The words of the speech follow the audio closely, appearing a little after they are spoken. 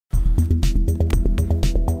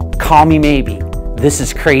Call Me Maybe, This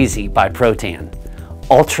Is Crazy by Protan.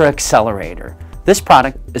 Ultra Accelerator. This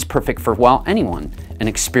product is perfect for, well, anyone, an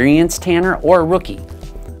experienced tanner or a rookie.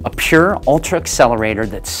 A pure ultra accelerator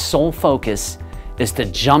that's sole focus is to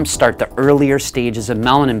jumpstart the earlier stages of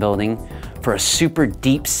melanin building for a super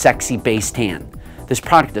deep, sexy base tan. This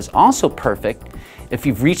product is also perfect if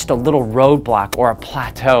you've reached a little roadblock or a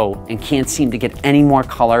plateau and can't seem to get any more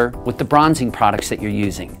color with the bronzing products that you're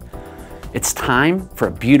using. It's time for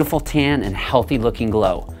a beautiful tan and healthy looking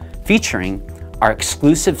glow, featuring our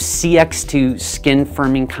exclusive CX2 Skin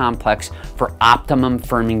Firming Complex for optimum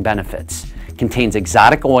firming benefits. Contains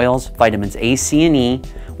exotic oils, vitamins A, C, and E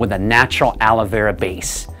with a natural aloe vera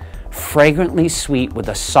base. Fragrantly sweet with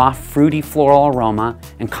a soft fruity floral aroma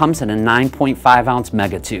and comes in a 9.5 ounce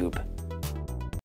mega tube.